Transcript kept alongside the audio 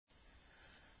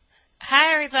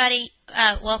Hi everybody,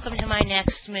 welcome to my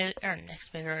next movie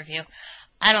review.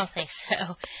 I don't think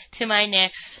so. To my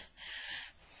next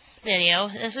video.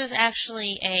 This is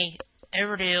actually a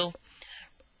overdue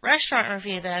restaurant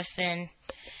review that I've been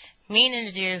meaning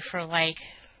to do for like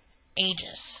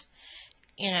ages.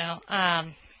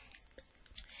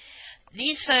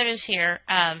 These photos here,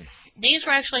 these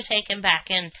were actually taken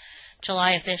back in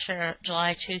July of this year,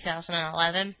 July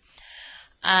 2011.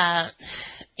 And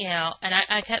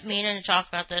I kept meaning to talk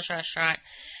about this restaurant,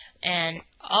 and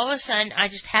all of a sudden I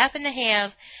just happened to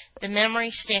have the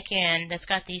memory stick in that's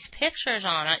got these pictures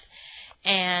on it,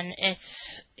 and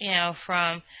it's,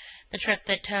 from the trip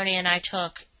that Tony and I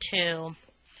took to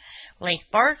Lake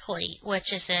Barkley,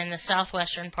 which is in the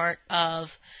southwestern part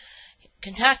of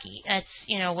Kentucky. It's,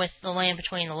 with the land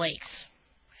between the lakes.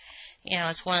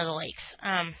 It's one of the lakes.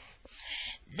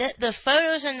 The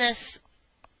photos in this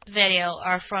video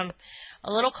are from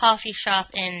a little coffee shop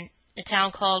in the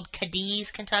town called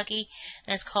Cadiz, Kentucky,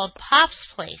 and it's called Pop's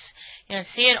Place. You can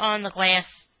see it on the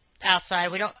glass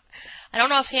outside. I don't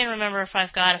know if you can remember if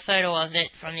I've got a photo of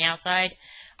it from the outside.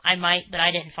 I might, but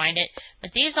I didn't find it.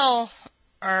 But these all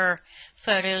are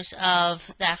photos of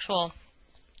the actual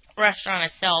restaurant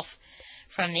itself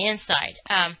from the inside.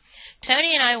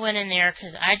 Tony and I went in there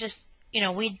because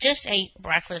we just ate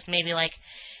breakfast maybe like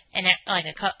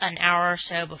an hour or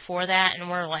so before that, and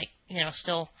we're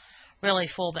still really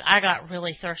full, but I got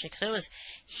really thirsty because it was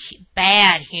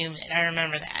bad humid. I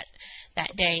remember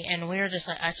that day, and we were just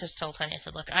like, I just told Tony, I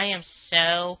said, look, I am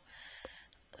so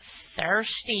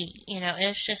thirsty.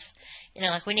 It's just,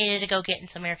 we needed to go get in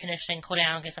some air conditioning, cool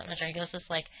down, get something to drink. It was just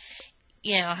like,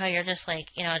 how you're just like,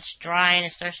 it's dry and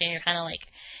it's thirsty, and you're kind of like,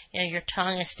 your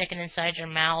tongue is sticking inside your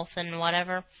mouth and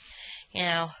whatever,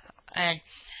 and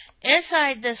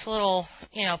inside this little,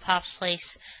 Pop's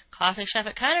Place coffee shop,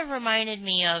 it kind of reminded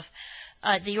me of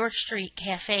the York Street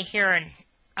Cafe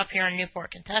up here in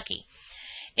Newport, Kentucky.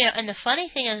 And the funny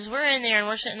thing is, we're in there and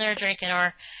we're sitting there drinking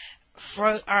our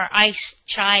iced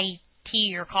chai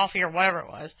tea or coffee or whatever it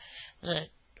was. It was a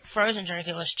frozen drink.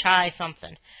 It was chai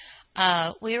something.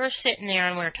 We were sitting there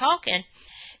and we were talking,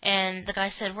 and the guy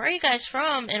said, "Where are you guys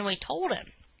from?" And we told him.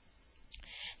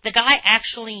 The guy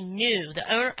the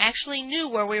owner actually knew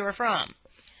where we were from.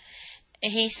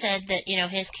 And he said that,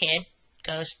 his kid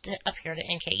goes up here to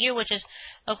NKU, which is,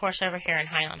 of course, over here in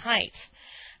Highland Heights.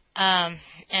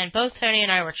 And both Tony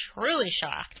and I were truly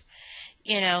shocked,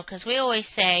 because we always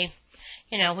say,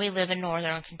 we live in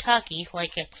northern Kentucky,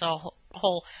 like it's a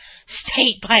whole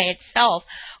state by itself,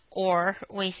 or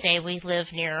we say we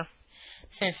live near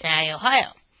Cincinnati,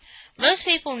 Ohio. Most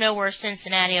people know where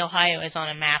Cincinnati, Ohio is on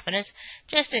a map, and it's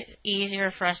just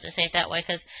easier for us to say it that way,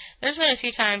 because there's been a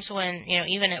few times when,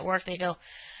 even at work they go,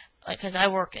 because I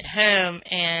work at home,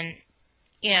 and,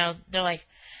 they're like,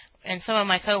 and some of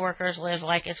my coworkers live,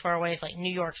 as far away as,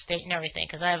 New York State and everything,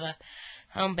 because I have a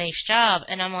home-based job,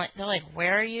 and they're like,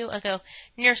 where are you? I go,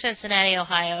 near Cincinnati,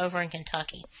 Ohio, over in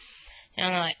Kentucky. And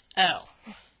they're like, oh.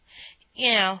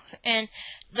 And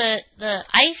the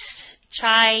iced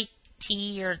chai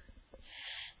tea or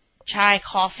chai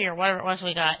coffee or whatever it was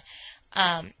we got,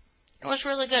 it was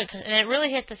really good, and it really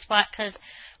hit the spot because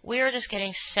we were just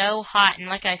getting so hot, and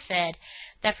like I said,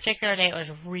 that particular day it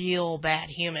was real bad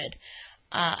humid.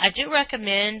 I do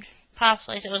recommend Pop's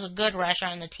Place. It was a good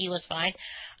restaurant and the tea was fine.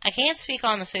 I can't speak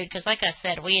on the food because, like I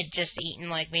said, we had just eaten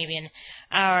maybe an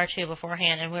hour or two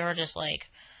beforehand, and we were just like,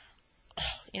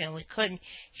 we couldn't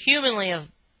humanly have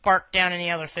barked down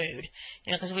any other food,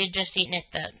 because we had just eaten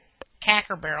at the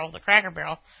Cracker Barrel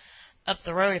up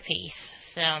the road a piece.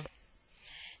 So,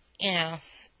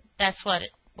 that's what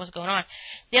was going on.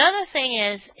 The other thing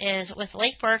is with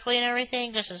Lake Barkley and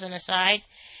everything, just as an aside,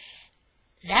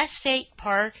 that state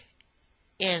park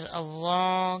is a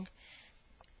long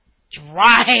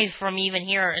drive from even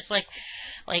here. It's like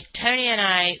Tony and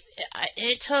I,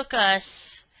 it took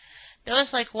us, there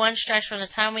was one stretch from the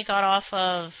time we got off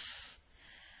of,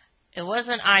 it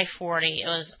wasn't I-40, it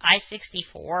was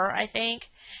I-64, I think.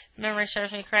 Memory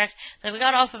serves me correct. So we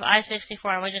got off of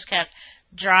I-64 and we just kept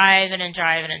driving and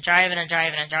driving and driving and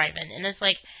driving and driving. And it's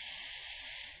like,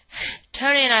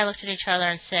 Tony and I looked at each other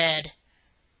and said,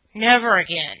 never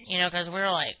again, because we were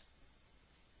like,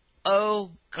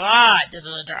 oh God, this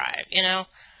is a drive,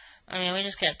 we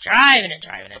just kept driving and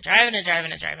driving and driving and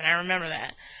driving and driving. I remember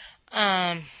that.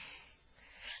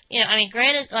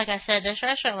 Granted, like I said, this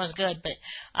restaurant was good, but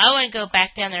I wouldn't go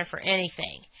back down there for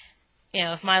anything.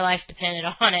 If my life depended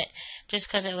on it, just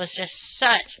because it was just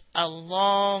such a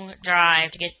long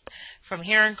drive to get from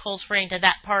here in Cold Spring to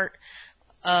that part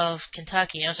of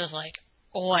Kentucky. I was just like,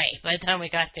 away by the time we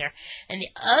got there. And the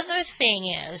other thing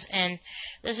is, and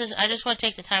this is, I just want to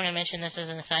take the time to mention this as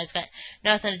an aside. It's got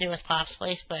nothing to do with Pop's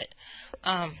Place, but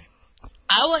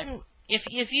I wouldn't,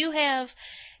 if you have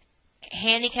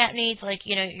handicap needs, like,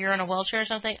 you know, you're in a wheelchair or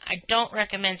something, I don't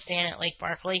recommend staying at Lake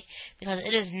Barkley because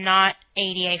it is not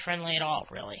ADA friendly at all,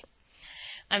 really.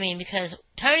 I mean, because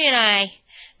Tony and I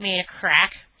made a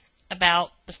crack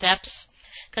about the steps,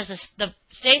 because the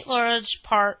state lodge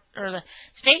part, or the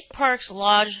state parks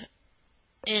lodge,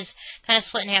 is kind of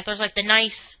split in half. There's like the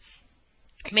nice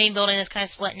main building that's kind of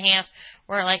split in half,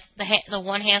 where like the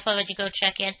one half of it you go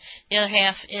check in, the other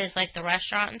half is like the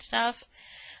restaurant and stuff.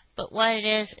 But what it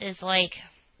is like,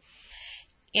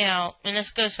 you know, and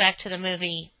this goes back to the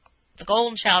movie The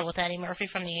Golden Child with Eddie Murphy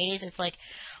from the 80s. It's like,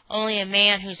 only a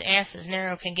man whose ass is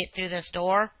narrow can get through this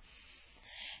door.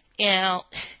 You know,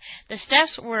 the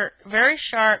steps were very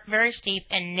sharp, very steep,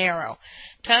 and narrow.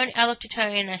 I looked at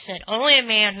Tony and I said, only a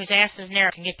man whose ass is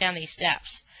narrow can get down these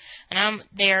steps. And I'm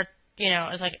there, you know,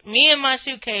 it's like me and my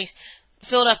suitcase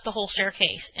filled up the whole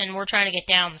staircase, and we're trying to get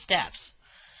down the steps.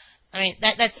 I mean,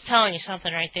 that's telling you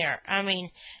something right there. I mean,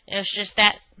 it was just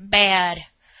that bad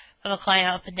of a climb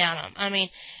up and down them. I mean,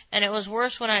 and it was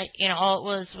worse when you know,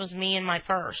 all it was me and my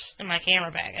purse and my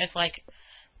camera bag. It's like,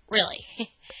 really,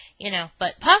 you know.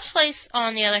 But Pop's Place,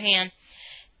 on the other hand,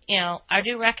 you know, I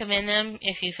do recommend them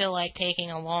if you feel like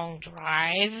taking a long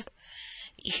drive,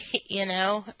 you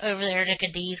know, over there to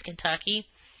Cadiz, Kentucky.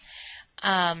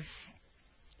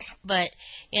 But,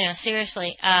 you know,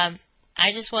 seriously, I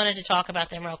just wanted to talk about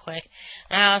them real quick.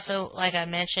 And I also, like I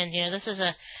mentioned, you know, this is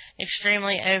a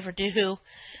extremely overdue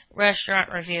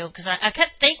restaurant review, because I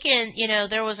kept thinking, you know,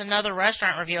 there was another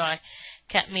restaurant review I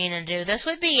kept meaning to do. This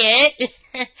would be it.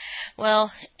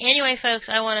 Well, anyway, folks,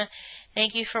 I want to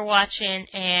thank you for watching,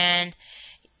 and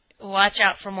watch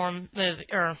out for more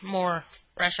more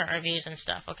restaurant reviews and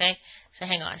stuff, okay? So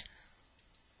hang on.